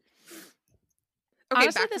good. Okay,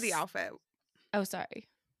 Honestly, back to the outfit. Oh, sorry.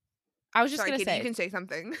 I was just Sorry, going to Katie, you say can say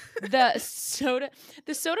something. the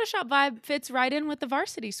soda shop vibe fits right in with the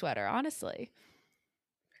varsity sweater, honestly.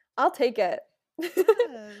 I'll take it. Yes.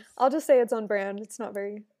 I'll just say it's on brand. It's not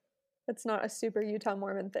a super Utah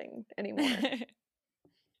Mormon thing anymore.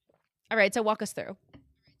 All right, so walk us through.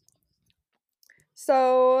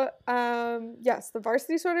 So, yes, the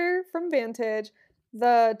varsity sweater from Vantage.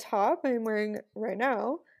 The top I'm wearing right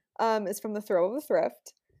now is from the Throw of a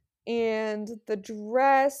Thrift. And the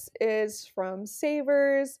dress is from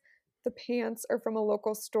Savers. The pants are from a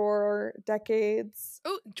local store, Decades.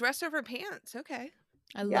 Oh, dress over pants. Okay.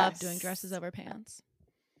 I love doing dresses Yes. over pants.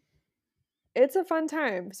 It's a fun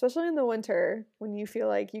time, especially in the winter when you feel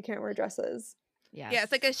like you can't wear dresses. Yes. Yeah,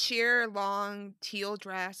 it's like a sheer long teal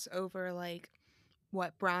dress over like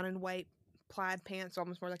what, brown and white plaid pants,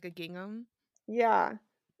 almost more like a gingham. Yeah.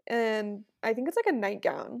 And I think it's like a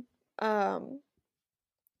nightgown.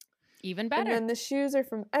 Even And better. then the shoes are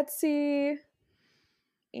from Etsy.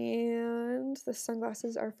 And the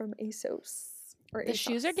sunglasses are from ASOS. Or The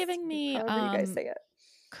shoes are ASOS. giving me However you guys say it.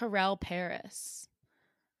 Carell Paris.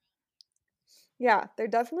 Yeah, they're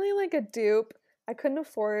definitely like a dupe. I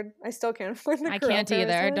still can't afford the I Corel can't Paris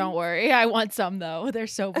either. ones. Don't worry. I want some though. They're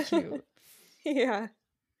so cute. Yeah.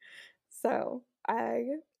 So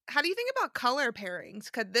How do you think about color pairings?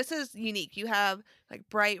 Because this is unique. You have like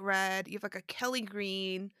bright red, you have like a Kelly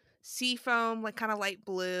green, seafoam, like kind of light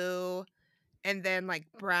blue, and then like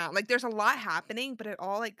brown. Like there's a lot happening, but it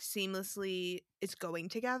all like seamlessly is going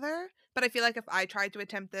together. But I feel like if I tried to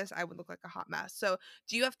attempt this, I would look like a hot mess. So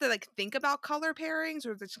do you have to like think about color pairings,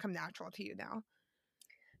 or does it just come natural to you now?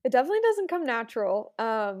 it definitely doesn't come natural.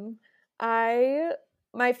 I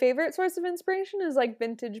my favorite source of inspiration is like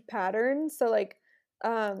vintage patterns. So like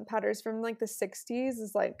patterns from like the 60s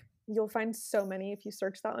is like you'll find so many if you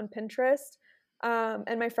search that on Pinterest.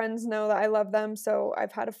 And my friends know that I love them, so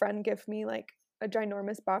I've had a friend give me like a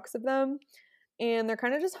ginormous box of them, and they're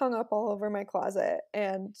kind of just hung up all over my closet.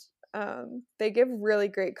 And they give really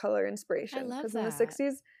great color I inspiration love because in the that.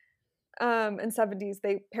 60s and 70s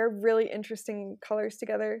they paired really interesting colors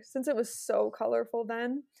together since it was so colorful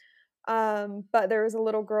then. But there was a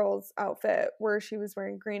little girl's outfit where she was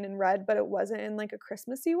wearing green and red, but it wasn't in like a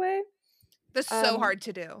Christmassy way. That's so Um, hard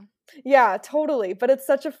to do. yeah, totally. But it's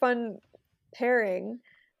such a fun pairing,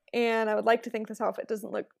 and I would like to think this outfit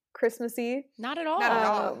doesn't look Christmassy. Not at Not at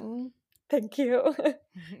all. all. Thank you.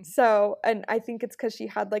 So, and I think it's because she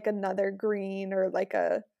had like another green or like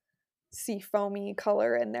a sea foamy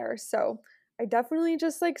color in there. So I definitely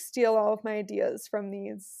just like steal all of my ideas from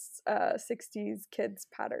these 60s kids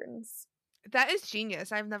patterns. That is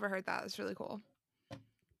genius. I've never heard that. It's really cool.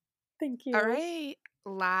 Thank All you. right.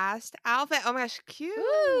 Last outfit. Oh my gosh, cute.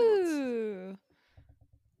 Ooh.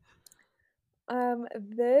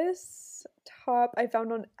 This top I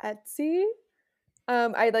found on Etsy.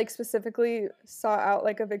 I like specifically saw out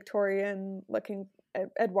like a Victorian looking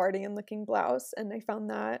Edwardian looking blouse, and I found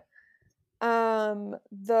that.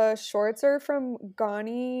 The shorts are from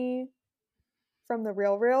Gani from the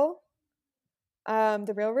Real Real.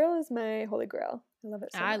 The Real Real is my holy grail. I love it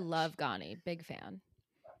so I much. love Ghani. Big fan.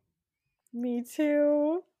 Me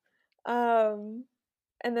too. Um,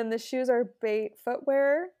 and then the shoes are Bait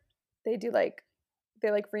Footwear. They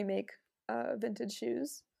remake vintage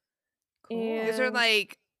shoes. Cool. These are And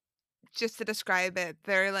like, just to describe it,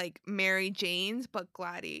 they're like Mary Jane's, but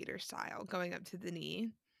gladiator style, going up to the knee.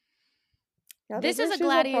 yeah, This those is are a shoes I'll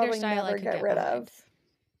gladiator probably style I never could get get rid behind. of.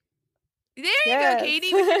 There you go, Yes.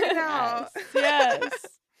 Katie. We figured it out. Yes.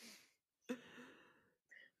 Yes.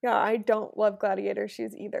 Yeah, I don't love gladiator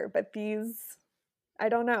shoes either, but these, I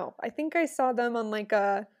don't know. I think I saw them on like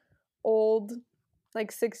a old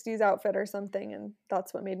like 60s outfit or something, and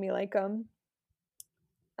that's what made me like them.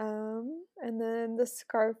 And then the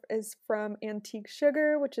scarf is from Antique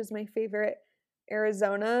Sugar, which is my favorite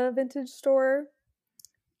Arizona vintage store.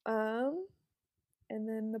 Um, and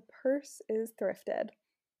then the purse is thrifted.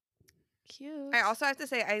 Cute. I also have to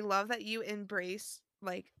say I love that you embrace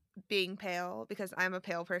like being pale, because I'm a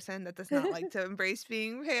pale person that does not like to embrace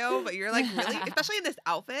being pale, but you're like really, especially in this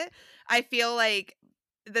outfit, I feel like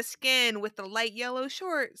the skin with the light yellow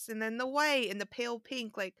shorts and then the white and the pale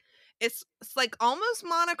pink, like it's like almost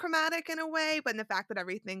monochromatic in a way, but in the fact that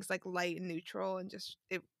everything's like light and neutral and just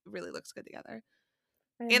it really looks good together.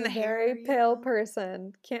 I am And a the very hair, pale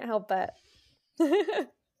person. Can't help it.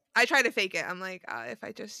 I try to fake it. I'm like, if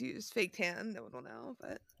I just use fake tan, no one will know.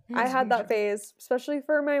 But I most of had them that do. phase, especially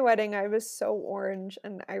for my wedding. I was so orange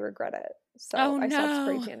and I regret it. So Oh, I stopped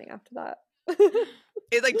spray no. tanning after that.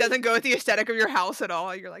 It like doesn't go with the aesthetic of your house at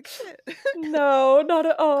all. You're like, shit. No, not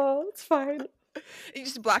at all. It's fine.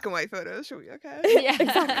 It's just black and white photos. Should we okay? Yeah.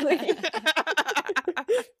 Exactly.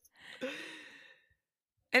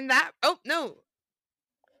 And that, oh no,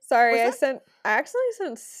 Sorry, was that? I actually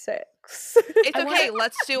sent 6. It's I okay. wanna-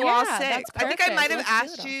 Let's do all Yeah, 6. that's I think I perfect. might have Let's do it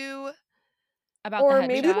asked all. you. About the Or headshot,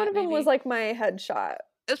 maybe one of them was maybe? like my headshot.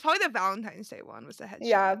 It was probably the Valentine's Day one. Was the headshot?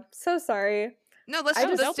 Yeah, so sorry. No, let's I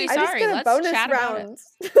let's don't do be I just sorry. did a Let's bonus chat about it. round.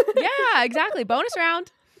 Yeah, exactly. Bonus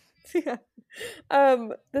round. Yeah.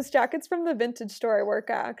 This jacket's from the vintage store I work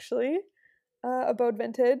at, actually. Abode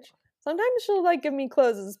Vintage. Sometimes she'll like give me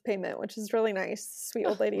clothes as payment, which is really nice. Sweet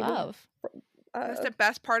old lady. who, Love. That's the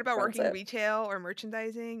best part about runs working it. retail or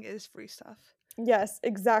merchandising is free stuff. Yes,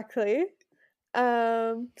 exactly.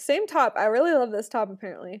 Same top. I really love this top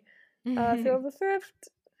apparently. Feel the Thrift.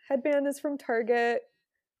 Headband is from Target.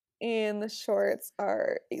 And the shorts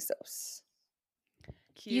are ASOS.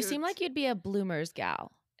 Cute. You seem like you'd be a bloomers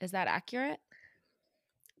gal. Is that accurate?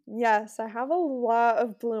 Yes, I have a lot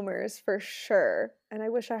of bloomers for sure. And I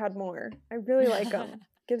wish I had more. I really like them.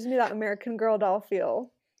 Gives me that American Girl doll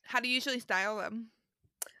feel. How do you usually style them?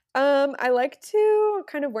 I like to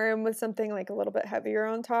kind of wear them with something like a little bit heavier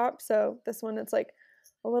on top. So this one, it's like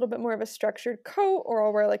a little bit more of a structured coat, or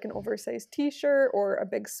I'll wear like an oversized t-shirt or a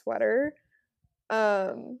big sweater.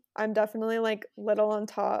 I'm definitely like little on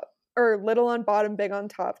top or little on bottom, big on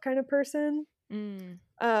top kind of person. Mm.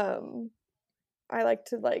 I like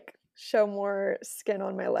to like show more skin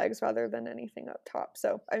on my legs rather than anything up top.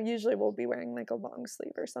 So I usually will be wearing like a long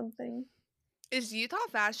sleeve or something. Is Utah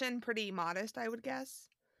fashion pretty modest, I would guess?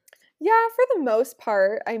 Yeah, for the most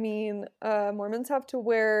part. I mean, Mormons have to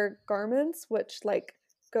wear garments which like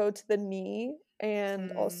go to the knee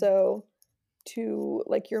and also to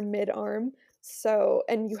like your mid arm. So,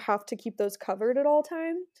 and you have to keep those covered at all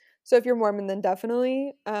time. So if you're Mormon, then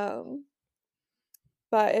definitely. But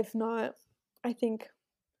if not, I think,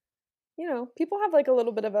 people have like a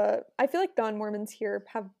little bit of a, I feel like non-Mormons here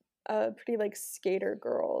have a pretty like skater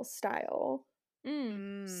girl style.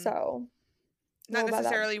 So not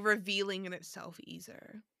necessarily revealing in itself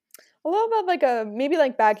either. A little bit like a, maybe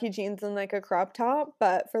like baggy jeans and like a crop top,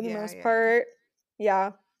 but for the most part,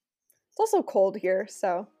 yeah. It's also cold here,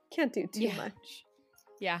 so can't do too much.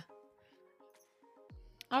 Yeah.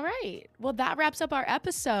 All right. Well, that wraps up our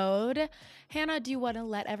episode. Hannah, do you want to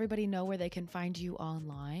let everybody know where they can find you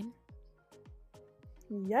online?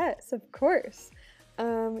 Yes, of course.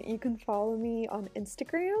 You can follow me on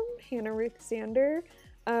Instagram, Hannah Ruth Zander.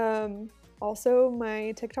 Also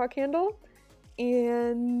my TikTok handle,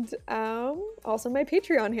 and also my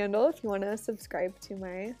Patreon handle if you want to subscribe to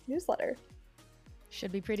my newsletter.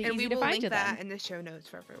 Should be pretty and easy we to will find link you that then. in the show notes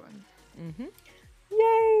for everyone.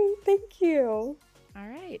 Yay! Thank you. All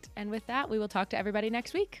right. And with that, we will talk to everybody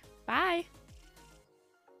next week. Bye.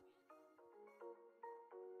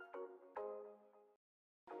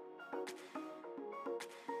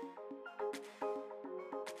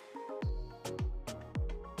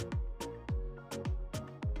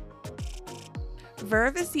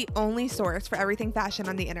 Verve is the only source for everything fashion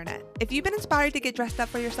on the internet. If you've been inspired to get dressed up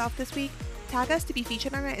for yourself this week, tag us to be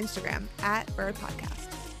featured on our Instagram at Verve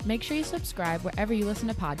Podcast. Make sure you subscribe wherever you listen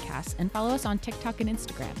to podcasts and follow us on TikTok and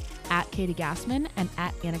Instagram at Katie Gassman and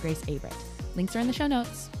at Anna Grace Averett. Links are in the show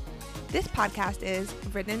notes. This podcast is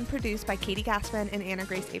written and produced by Katie Gassman and Anna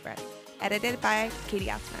Grace Averett. Edited by Katie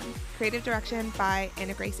Gassman. Creative direction by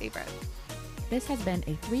Anna Grace Averett. This has been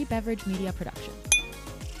a 3 Beverage Media production.